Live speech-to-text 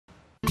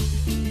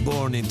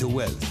Born into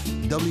wealth,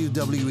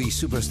 WWE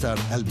superstar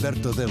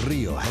Alberto Del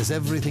Rio has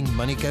everything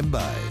money can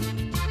buy.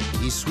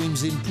 He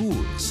swims in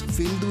pools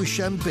filled with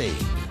champagne.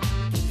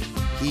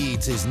 He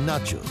eats his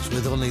nachos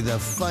with only the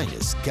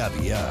finest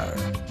caviar.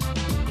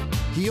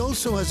 He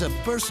also has a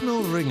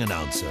personal ring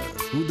announcer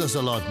who does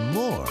a lot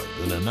more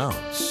than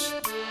announce.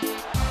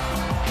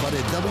 But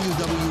at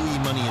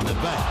WWE Money in the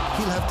Bank,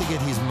 he'll have to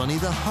get his money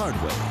the hard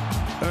way.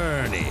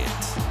 Earn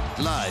it.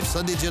 Live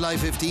Sunday, July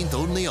 15th,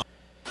 only on...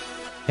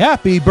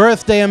 Happy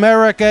birthday,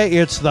 America.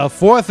 It's the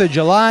 4th of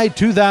July,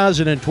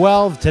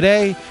 2012.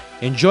 Today,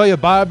 enjoy a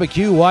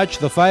barbecue, watch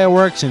the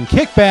fireworks, and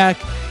kick back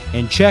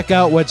and check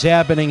out what's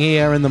happening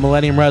here in the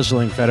Millennium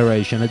Wrestling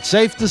Federation. It's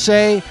safe to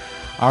say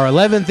our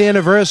 11th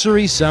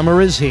anniversary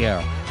summer is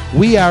here.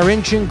 We are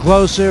inching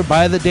closer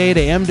by the day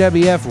to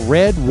MWF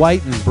Red,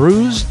 White, and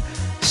Bruised.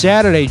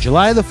 Saturday,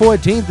 July the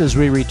 14th, as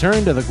we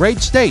return to the great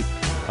state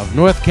of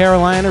North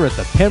Carolina at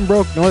the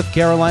Pembroke, North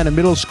Carolina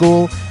Middle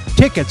School.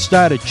 Tickets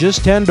start at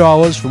just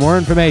 $10. For more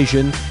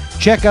information,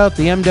 check out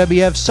the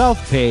MWF South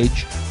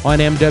page on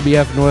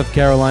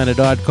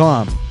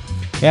MWFNorthCarolina.com.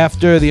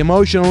 After the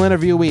emotional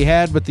interview we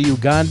had with the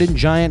Ugandan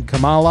giant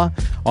Kamala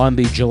on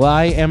the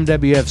July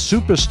MWF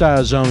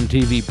Superstar Zone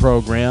TV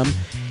program,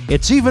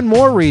 it's even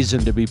more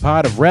reason to be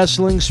part of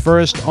wrestling's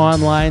first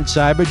online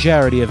cyber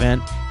charity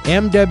event,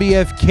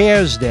 MWF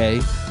CARES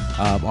Day,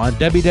 on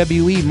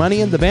WWE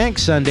Money in the Bank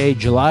Sunday,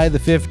 July the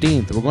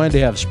 15th. We're going to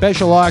have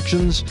special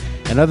auctions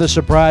and other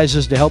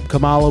surprises to help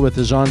Kamala with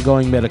his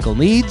ongoing medical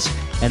needs,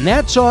 and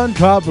that's on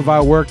top of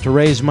our work to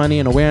raise money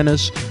and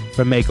awareness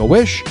for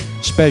Make-A-Wish,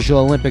 Special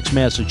Olympics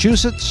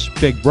Massachusetts,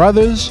 Big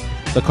Brothers,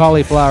 the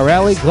Cauliflower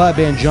Alley Club,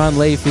 and John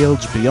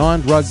Layfield's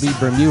Beyond Rugby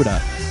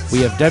Bermuda.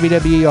 We have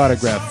WWE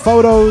autographed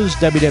photos,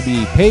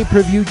 WWE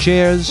pay-per-view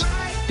chairs,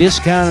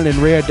 discounted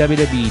and rare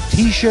WWE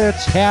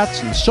t-shirts,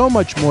 hats, and so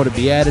much more to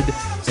be added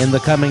in the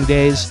coming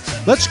days.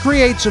 Let's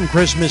create some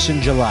Christmas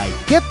in July.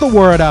 Get the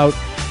word out,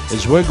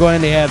 as we're going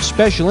to have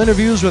special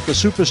interviews with the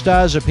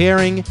superstars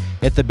appearing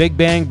at the Big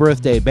Bang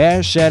Birthday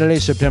Bash Saturday,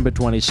 September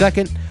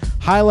 22nd.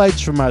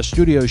 Highlights from our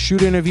studio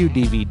shoot interview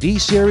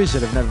DVD series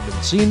that have never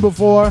been seen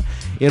before.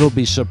 It'll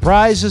be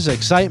surprises,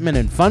 excitement,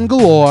 and fun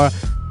galore.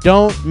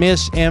 Don't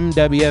miss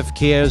MWF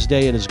CARES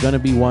Day. It is going to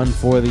be one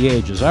for the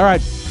ages. All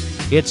right,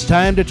 it's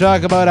time to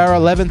talk about our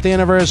 11th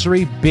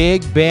anniversary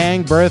Big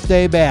Bang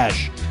Birthday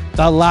Bash,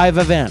 the live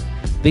event,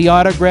 the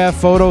Autograph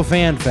Photo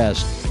Fan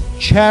Fest,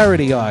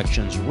 charity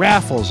auctions,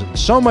 raffles, and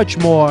so much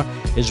more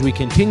as we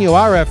continue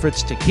our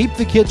efforts to keep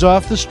the kids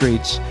off the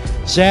streets.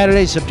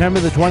 Saturday,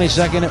 September the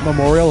 22nd at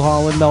Memorial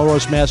Hall in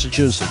Melrose,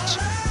 Massachusetts.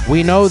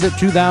 We know that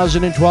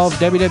 2012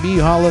 WWE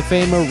Hall of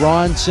Famer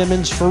Ron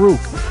Simmons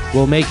Farouk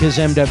will make his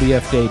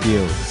MWF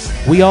debut.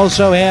 We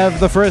also have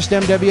the first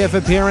MWF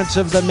appearance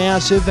of the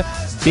massive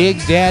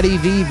Big Daddy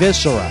V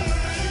Viscera,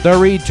 the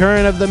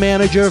return of the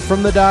manager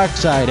from the dark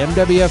side,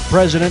 MWF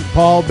President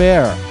Paul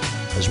Bearer,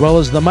 as well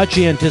as the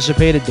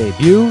much-anticipated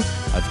debut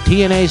of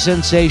TNA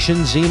sensation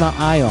Zema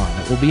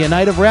Ion. It will be a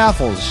night of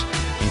raffles,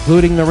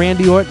 including the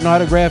Randy Orton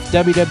autographed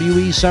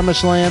WWE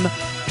SummerSlam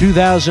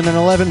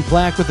 2011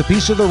 plaque with a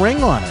piece of the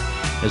ring on it,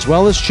 as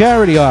well as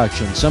charity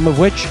auctions, some of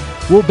which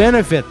will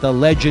benefit the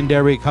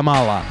legendary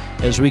Kamala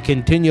as we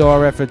continue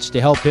our efforts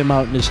to help him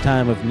out in his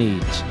time of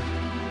needs.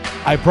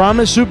 I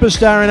promise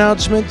superstar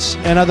announcements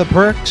and other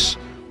perks.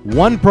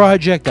 One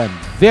project I'm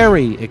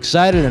very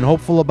excited and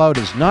hopeful about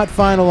is not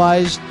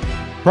finalized.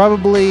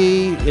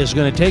 Probably is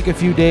going to take a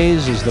few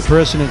days as the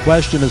person in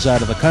question is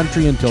out of the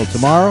country until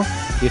tomorrow.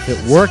 If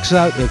it works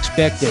out,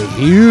 expect a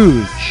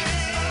huge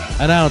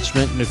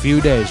announcement in a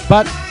few days.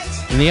 But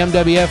in the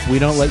MWF, we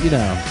don't let you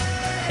down.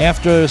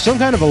 After some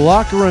kind of a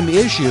locker room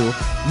issue,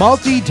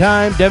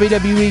 multi-time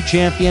WWE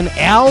champion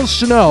Al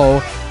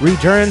Snow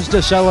returns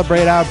to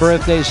celebrate our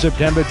birthday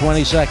September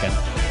 22nd.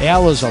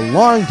 Al is a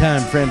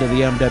longtime friend of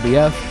the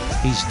MWF.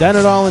 He's done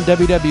it all in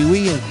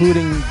WWE,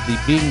 including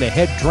being the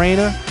head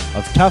trainer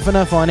of Tough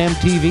Enough on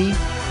MTV.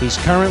 He's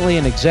currently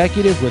an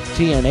executive with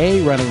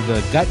TNA, running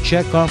the Gut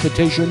Check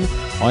competition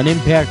on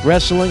Impact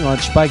Wrestling on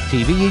Spike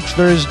TV each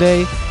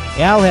Thursday.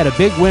 Al had a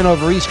big win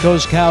over East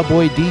Coast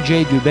Cowboy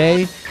DJ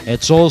Dubé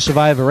at Soul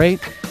Survivor 8.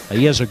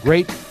 He has a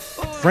great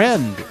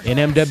friend in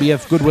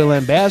MWF Goodwill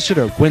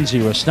Ambassador, Quincy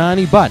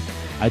Rastani, but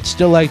I'd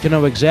still like to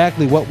know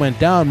exactly what went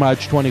down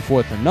March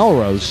 24th in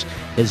Melrose,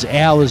 as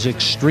Al is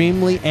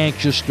extremely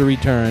anxious to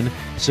return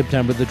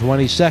September the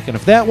 22nd.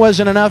 If that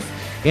wasn't enough,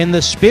 in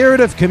the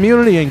spirit of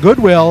community and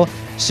goodwill,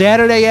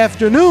 Saturday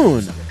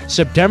afternoon,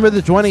 September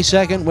the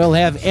 22nd, we'll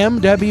have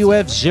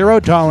MWF Zero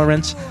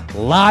Tolerance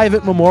live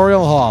at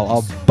Memorial Hall,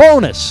 a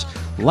bonus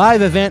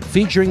live event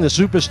featuring the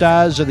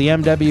superstars of the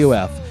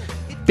MWF.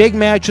 Big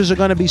matches are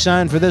going to be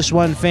signed for this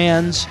one,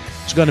 fans.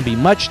 It's going to be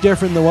much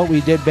different than what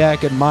we did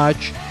back in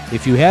March.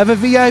 If you have a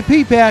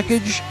VIP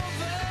package,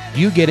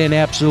 you get in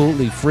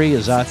absolutely free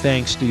as our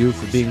thanks to you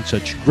for being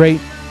such great,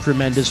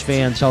 tremendous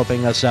fans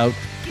helping us out.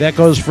 That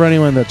goes for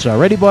anyone that's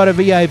already bought a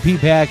VIP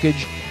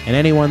package and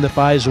anyone that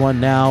buys one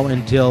now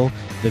until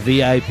the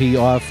VIP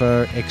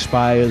offer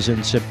expires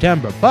in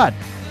September. But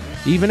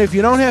Even if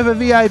you don't have a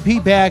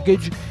VIP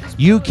package,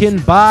 you can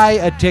buy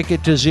a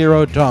ticket to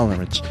Zero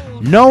Tolerance.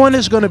 No one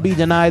is going to be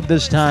denied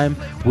this time.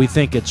 We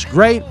think it's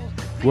great.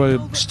 We're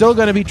still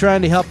going to be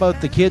trying to help out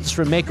the kids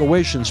from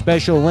Make-A-Wish and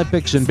Special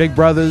Olympics and Big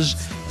Brothers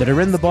that are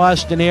in the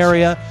Boston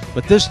area.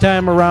 But this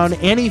time around,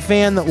 any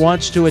fan that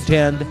wants to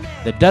attend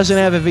that doesn't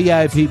have a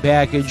VIP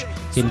package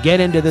can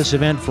get into this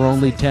event for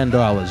only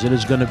 $10. It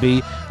is going to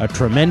be a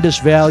tremendous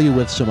value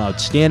with some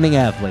outstanding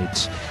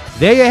athletes.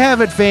 There you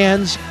have it,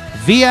 fans.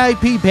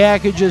 VIP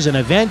packages and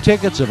event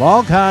tickets of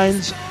all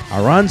kinds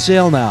are on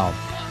sale now.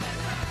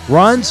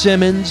 Ron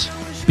Simmons,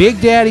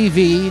 Big Daddy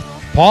V,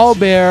 Paul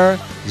Bearer,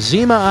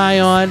 Zima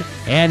Ion,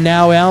 and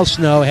now Al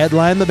Snow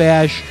headline the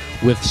bash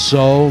with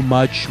so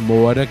much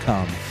more to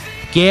come.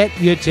 Get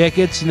your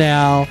tickets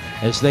now,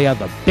 as they are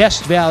the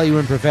best value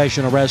in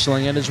professional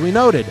wrestling. And as we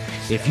noted,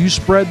 if you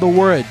spread the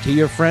word to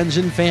your friends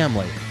and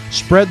family,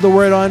 spread the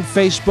word on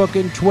Facebook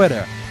and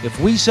Twitter. If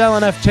we sell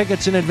enough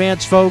tickets in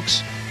advance,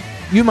 folks,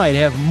 you might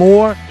have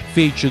more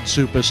featured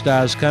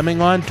superstars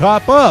coming on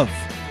top of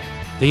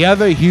the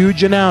other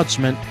huge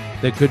announcement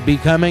that could be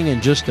coming in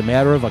just a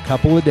matter of a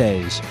couple of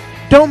days.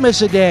 Don't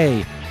miss a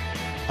day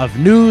of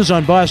news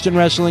on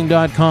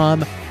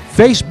BostonWrestling.com,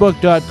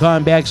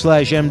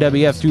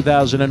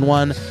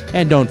 Facebook.com/MWF2001,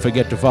 and don't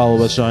forget to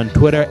follow us on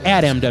Twitter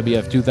at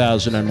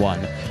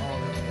MWF2001.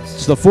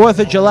 It's the 4th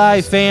of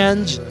July,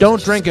 fans.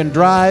 Don't drink and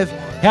drive.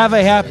 Have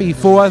a happy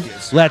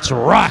 4th. Let's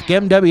rock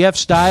MWF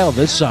style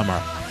this summer.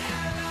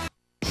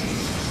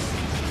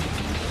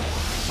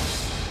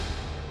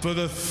 For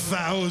the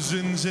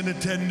thousands in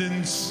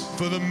attendance,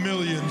 for the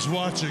millions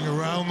watching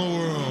around the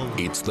world.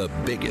 It's the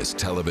biggest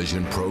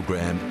television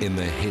program in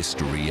the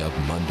history of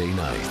Monday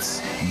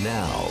nights.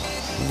 Now,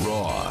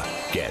 Raw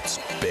gets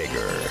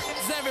bigger.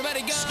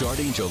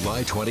 Starting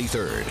July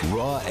 23rd,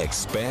 Raw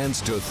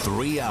expands to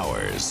 3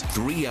 hours.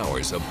 3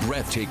 hours of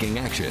breathtaking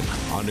action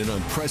on an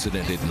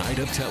unprecedented night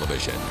of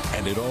television.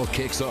 And it all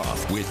kicks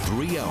off with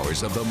 3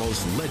 hours of the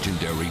most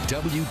legendary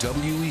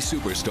WWE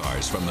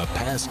superstars from the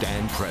past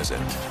and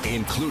present,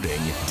 including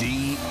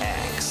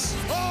DX.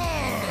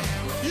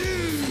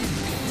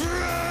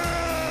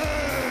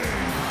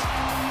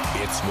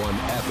 It's one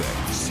epic,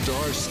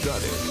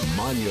 star-studded,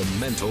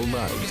 monumental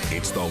night.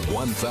 It's the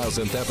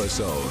 1000th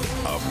episode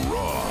of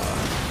Raw.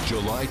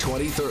 July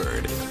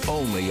 23rd,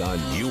 only on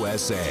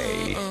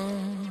USA.